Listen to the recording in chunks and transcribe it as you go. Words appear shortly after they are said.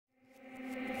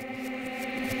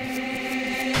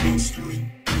Mastering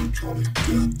electronic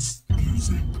dance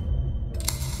music.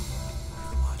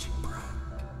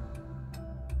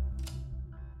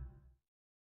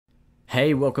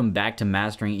 Hey, welcome back to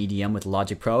Mastering EDM with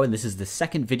Logic Pro, and this is the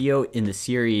second video in the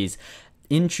series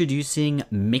introducing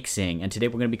mixing, and today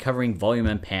we're going to be covering volume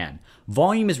and pan.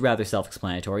 Volume is rather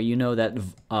self-explanatory. You know that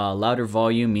louder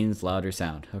volume means louder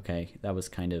sound. Okay, that was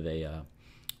kind of a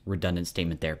redundant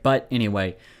statement there, but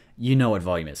anyway, you know what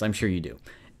volume is. I'm sure you do.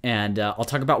 And I'll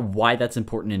talk about why that's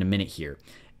important in a minute here.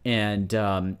 And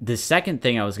the second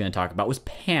thing I was going to talk about was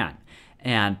pan.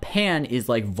 And pan is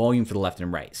like volume for the left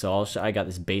and right. So I got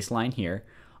this bass line here.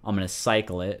 I'm going to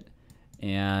cycle it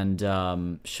and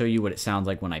show you what it sounds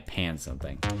like when I pan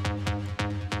something.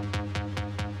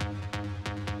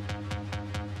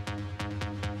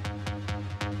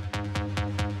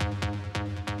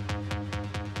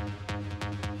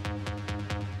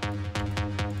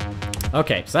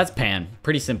 Okay, so that's pan.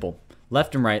 Pretty simple.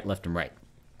 Left and right, left and right.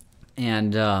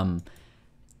 And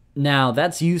now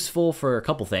that's useful for a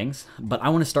couple things, but I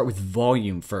want to start with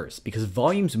volume first because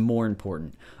volume's more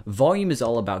important. Volume is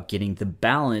all about getting the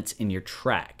balance in your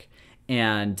track.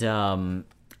 And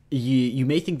you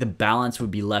may think the balance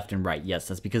would be left and right. Yes,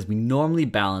 that's because we normally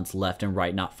balance left and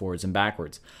right, not forwards and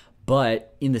backwards.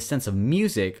 But in the sense of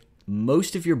music,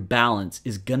 most of your balance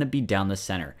is going to be down the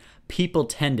center. People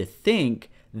tend to think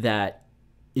that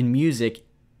in music,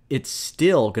 it's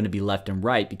still going to be left and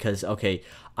right because, okay,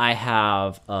 I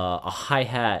have a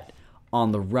hi-hat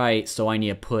on the right, so I need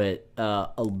to put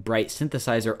a bright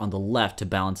synthesizer on the left to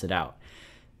balance it out.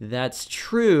 That's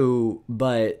true,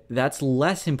 but that's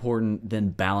less important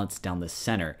than balance down the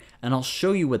center. And I'll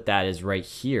show you what that is right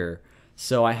here.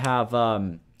 So I have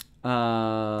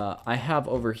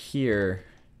over here,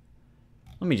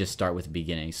 let me just start with the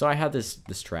beginning. So I have this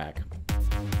track.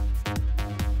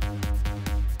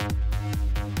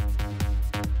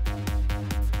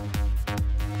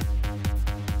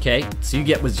 Okay, so you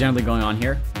get what's generally going on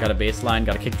here. Got a bass line,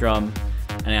 got a kick drum,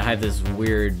 and I have this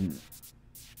weird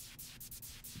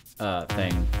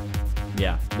thing.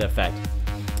 Yeah, the effect.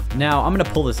 Now, I'm gonna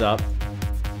pull this up.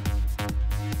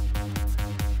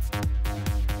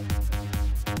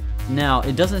 Now,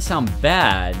 it doesn't sound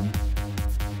bad,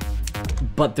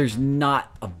 but there's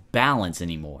not a balance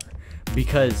anymore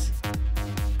because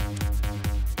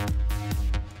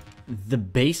the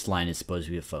bass line is supposed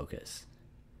to be the focus.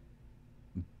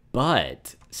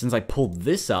 But since I pulled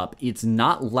this up, it's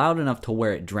not loud enough to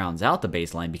where it drowns out the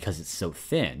bass line because it's so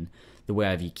thin, the way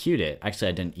I've EQ'd it. Actually,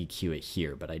 I didn't EQ it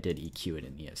here, but I did EQ it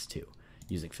in ES2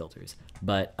 using filters.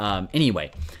 But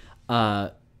anyway,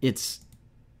 it's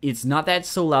not that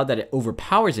so loud that it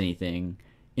overpowers anything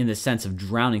in the sense of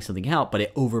drowning something out, but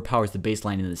it overpowers the bass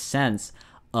line in the sense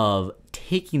of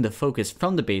taking the focus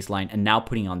from the bass line and now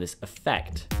putting on this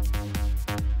effect.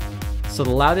 So the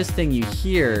loudest thing you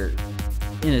hear,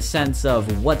 in a sense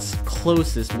of what's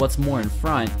closest, what's more in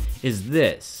front, is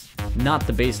this, not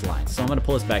the bass line. So I'm going to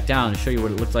pull this back down and show you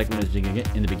what it looks like when it's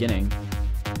in the beginning.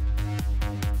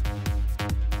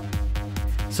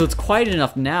 So it's quiet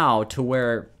enough now to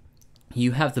where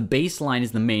you have the bass line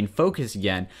is the main focus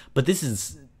again, but this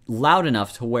is loud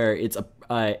enough to where it's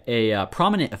a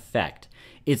prominent effect.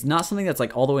 It's not something that's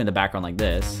like all the way in the background like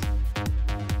this.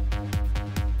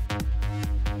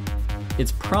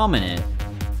 It's prominent,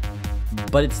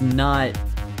 but it's not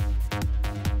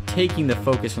taking the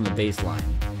focus from the bass line.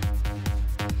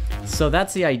 So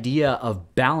that's the idea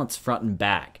of balance front and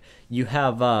back. You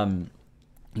have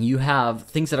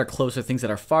things that are closer, things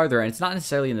that are farther, and it's not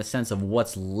necessarily in the sense of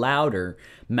what's louder,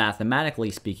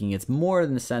 mathematically speaking. It's more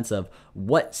in the sense of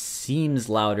what seems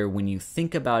louder when you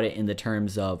think about it in the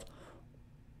terms of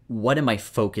what am I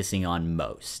focusing on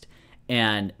most.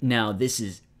 And now this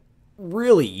is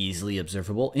really easily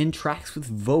observable in tracks with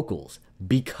vocals,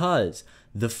 because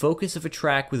the focus of a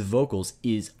track with vocals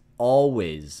is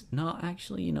always, not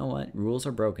actually, you know what, rules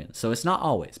are broken, so it's not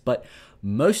always, but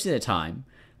most of the time,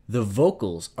 the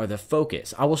vocals are the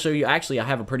focus. I will show you, actually, I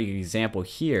have a pretty good example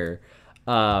here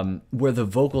where the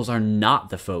vocals are not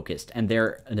the focus, and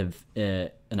they're an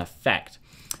effect.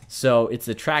 So it's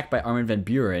a track by Armin van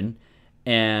Buuren,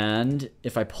 and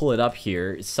if I pull it up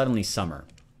here, it's Suddenly Summer.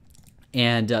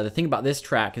 And the thing about this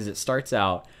track is it starts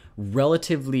out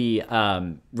relatively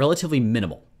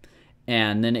minimal,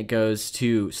 and then it goes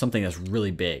to something that's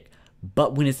really big.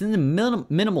 But when it's in the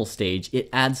minimal stage, it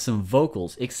adds some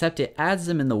vocals, except it adds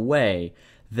them in the way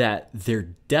that they're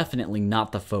definitely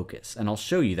not the focus. And I'll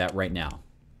show you that right now.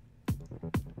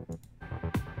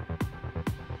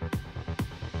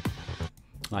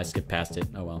 I skipped past it.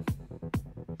 Oh well.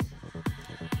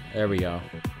 There we go.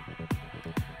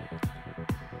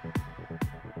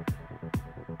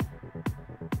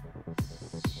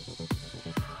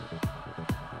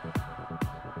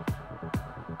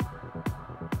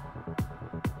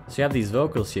 So you have these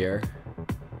vocals here,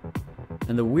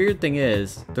 and the weird thing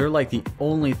is, they're like the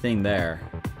only thing there.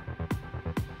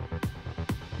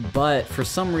 But for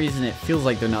some reason, it feels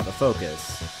like they're not the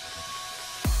focus.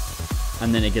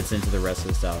 And then it gets into the rest of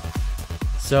the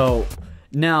stuff. So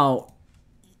now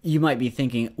you might be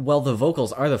thinking, well, the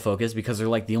vocals are the focus because they're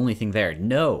like the only thing there.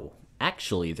 No,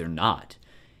 actually, they're not.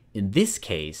 In this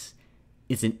case,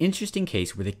 it's an interesting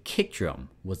case where the kick drum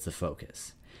was the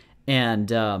focus. And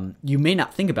you may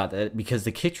not think about that because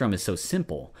the kick drum is so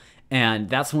simple. And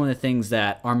that's one of the things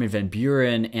that Armin van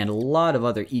Buuren and a lot of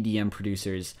other EDM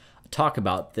producers talk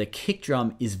about. The kick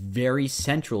drum is very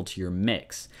central to your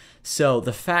mix. So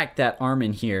the fact that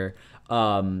Armin here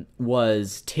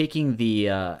was taking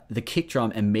the kick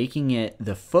drum and making it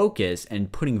the focus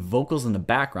and putting vocals in the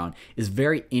background is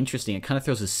very interesting. It kind of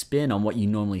throws a spin on what you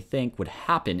normally think would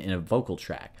happen in a vocal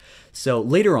track. So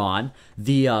later on,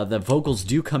 the vocals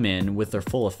do come in with their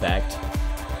full effect.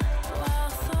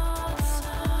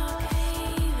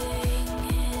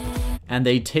 And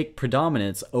they take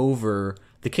predominance over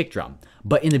the kick drum.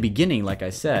 But in the beginning, like I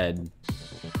said,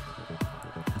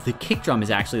 the kick drum is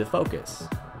actually the focus.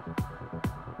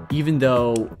 Even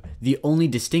though the only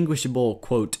distinguishable,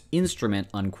 quote, instrument,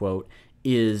 unquote,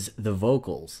 is the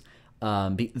vocals.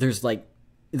 There's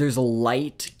a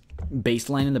light bass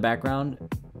line in the background,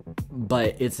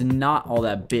 but it's not all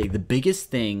that big. The biggest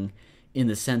thing in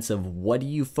the sense of what do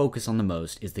you focus on the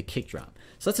most is the kick drum.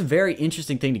 So that's a very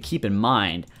interesting thing to keep in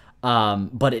mind.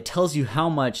 But it tells you how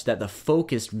much that the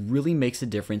focus really makes a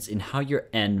difference in how your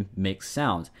end mix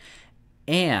sounds.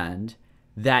 And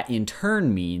that in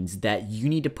turn means that you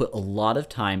need to put a lot of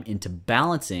time into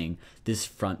balancing this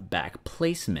front back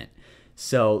placement.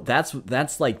 So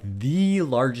that's like the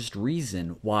largest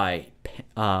reason why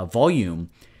volume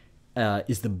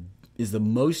is the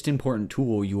most important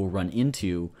tool you will run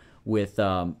into with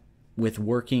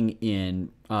working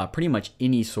in pretty much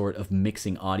any sort of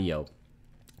mixing audio.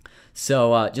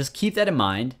 So just keep that in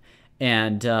mind.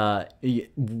 And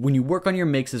when you work on your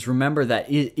mixes, remember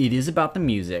that it is about the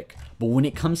music. But when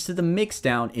it comes to the mix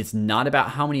down, it's not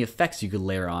about how many effects you could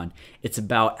layer on. It's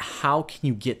about how can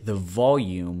you get the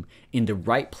volume in the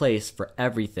right place for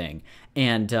everything.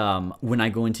 And when I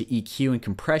go into EQ and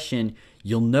compression,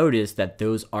 you'll notice that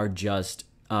those are just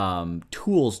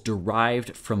tools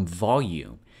derived from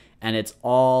volume. And it's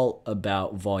all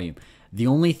about volume. The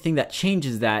only thing that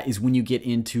changes that is when you get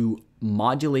into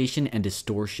modulation and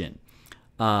distortion.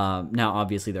 Now,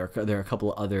 obviously, there are a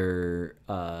couple of other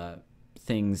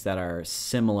things that are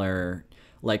similar.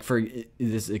 Like for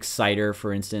this exciter,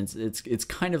 for instance, it's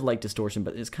kind of like distortion,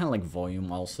 but it's kind of like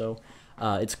volume also.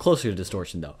 It's closer to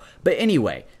distortion though. But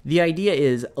anyway, the idea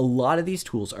is a lot of these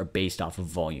tools are based off of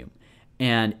volume,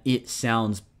 and it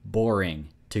sounds boring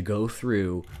to go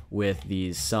through with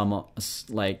these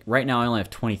like right now I only have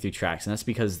 23 tracks, and that's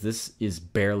because this is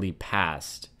barely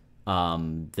past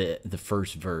the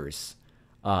first verse,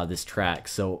 this track.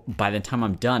 So by the time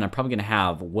I'm done, I'm probably gonna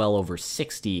have well over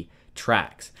 60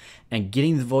 tracks, and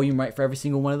getting the volume right for every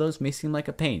single one of those may seem like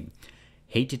a pain.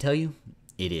 Hate to tell you,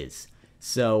 it is.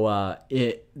 So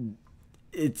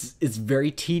it's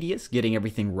very tedious getting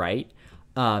everything right.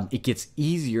 It gets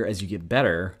easier as you get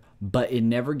better, but it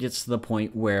never gets to the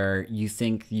point where you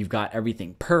think you've got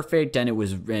everything perfect and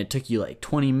it took you like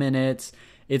 20 minutes.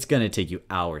 It's going to take you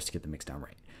hours to get the mix down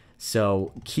right.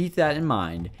 So keep that in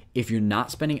mind. If you're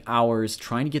not spending hours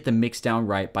trying to get the mix down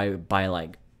right by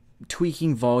like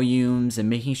tweaking volumes and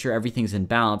making sure everything's in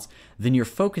balance, then you're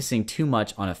focusing too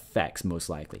much on effects, most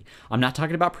likely. I'm not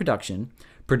talking about production.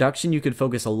 Production, you could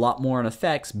focus a lot more on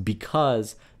effects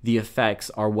because the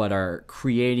effects are what are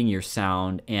creating your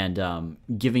sound and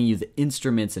giving you the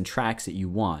instruments and tracks that you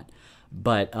want.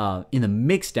 But in the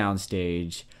mix down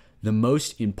stage, the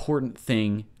most important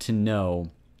thing to know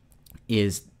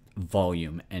is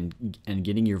volume and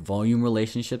getting your volume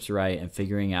relationships right and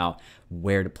figuring out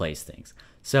where to place things.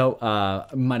 So I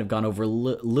might have gone over a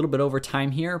little bit over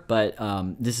time here, but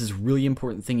this is a really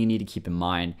important thing you need to keep in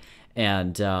mind.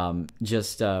 And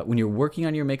just when you're working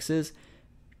on your mixes,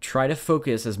 try to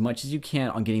focus as much as you can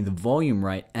on getting the volume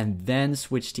right, and then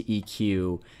switch to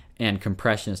EQ and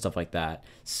compression and stuff like that.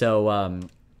 So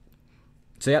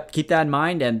yeah, keep that in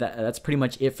mind, and that's pretty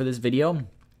much it for this video.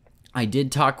 I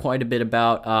did talk quite a bit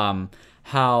about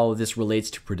how this relates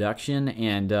to production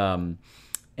and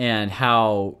and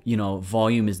how, you know,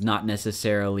 volume is not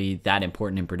necessarily that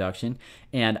important in production.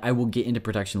 And I will get into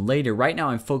production later. Right now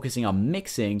I'm focusing on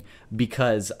mixing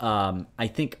because I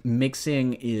think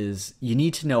mixing is, you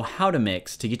need to know how to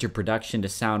mix to get your production to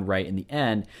sound right in the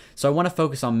end. So I want to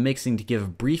focus on mixing to give a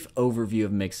brief overview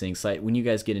of mixing, so that when you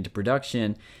guys get into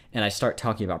production and I start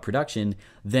talking about production,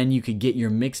 then you could get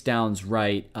your mix downs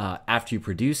right after you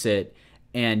produce it,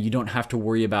 and you don't have to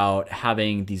worry about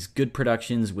having these good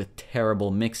productions with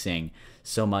terrible mixing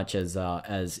so much as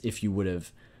if you would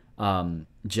have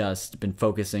just been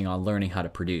focusing on learning how to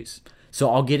produce. So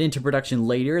I'll get into production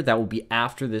later. That will be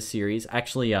after this series.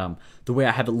 Actually, the way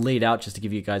I have it laid out, just to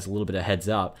give you guys a little bit of heads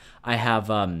up, I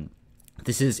have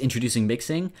this is introducing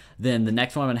mixing. Then the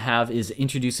next one I'm going to have is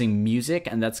introducing music,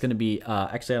 and that's going to be,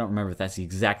 actually I don't remember if that's the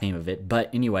exact name of it,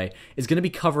 but anyway, it's going to be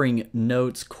covering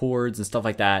notes, chords, and stuff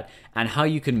like that, and how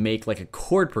you can make like a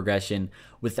chord progression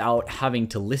without having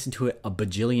to listen to it a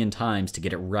bajillion times to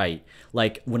get it right.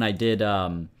 Like when I did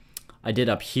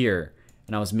up here,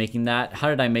 and I was making that, how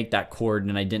did I make that chord,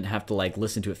 and I didn't have to like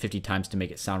listen to it 50 times to make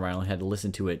it sound right. I only had to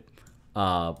listen to it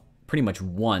pretty much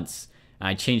once.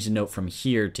 I changed the note from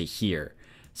here to here.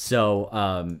 So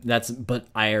but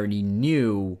I already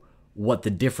knew what the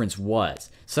difference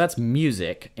was. So that's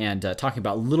music, and talking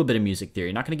about a little bit of music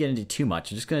theory. Not going to get into too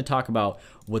much. I'm just going to talk about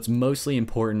what's mostly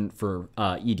important for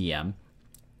EDM.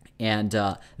 And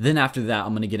then after that,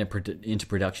 I'm going to get into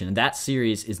production. And that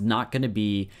series is not going to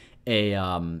be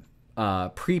a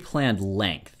pre-planned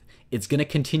length. It's going to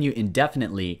continue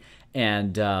indefinitely.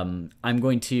 And I'm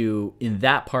going to, in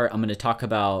that part, I'm going to talk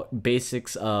about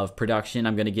basics of production.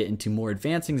 I'm going to get into more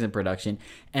advanced things in production.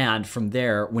 And from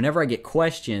there, whenever I get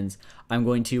questions, I'm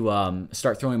going to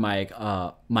start throwing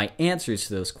my answers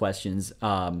to those questions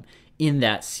in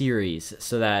that series,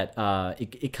 so that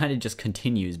it kind of just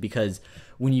continues. Because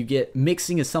when you get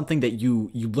mixing is something that you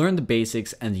learn the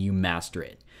basics and you master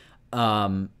it.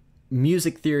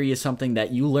 Music theory is something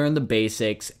that you learn the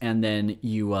basics and then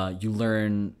you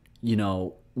learn, you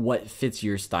know, what fits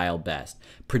your style best.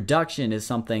 Production is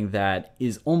something that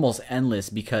is almost endless,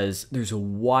 because there's a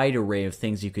wide array of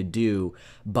things you could do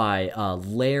by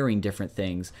layering different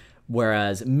things.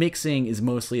 Whereas mixing is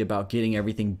mostly about getting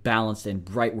everything balanced and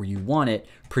right where you want it.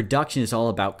 Production is all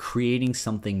about creating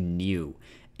something new.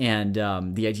 And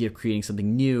the idea of creating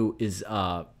something new is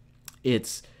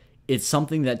it's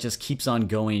something that just keeps on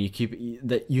going.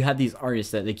 You have these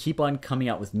artists that they keep on coming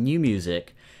out with new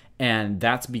music, and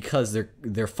that's because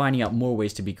they're finding out more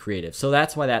ways to be creative. So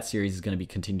that's why that series is going to be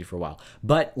continued for a while.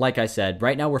 But like I said,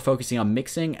 right now we're focusing on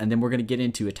mixing, and then we're going to get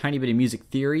into a tiny bit of music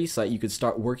theory so that you could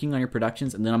start working on your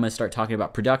productions. And then I'm going to start talking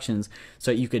about productions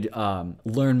so that you could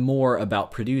learn more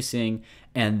about producing,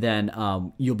 and then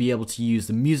you'll be able to use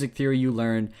the music theory you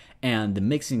learned and the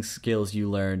mixing skills you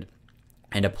learned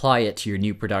and apply it to your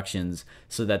new productions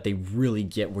so that they really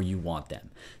get where you want them.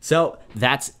 So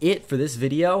that's it for this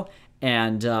video.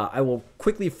 And I will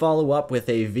quickly follow up with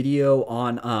a video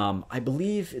on, I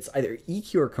believe it's either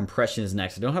EQ or compression is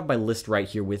next. I don't have my list right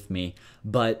here with me,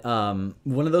 but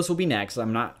one of those will be next. I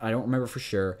don't remember for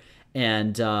sure.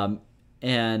 And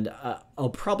I'll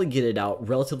probably get it out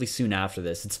relatively soon after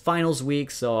this. It's finals week,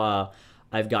 so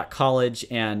I've got college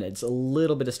and it's a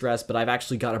little bit of stress, but I've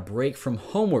actually got a break from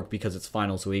homework because it's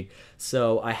finals week.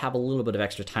 So I have a little bit of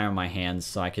extra time on my hands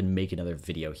so I can make another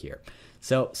video here.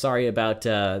 So sorry about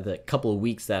the couple of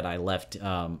weeks that I left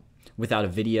without a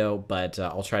video, but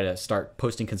I'll try to start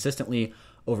posting consistently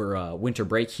over winter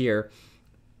break here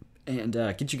and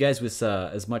get you guys with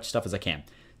as much stuff as I can.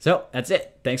 So that's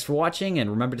it. Thanks for watching, and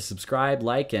remember to subscribe,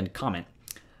 like, and comment.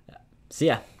 See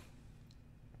ya.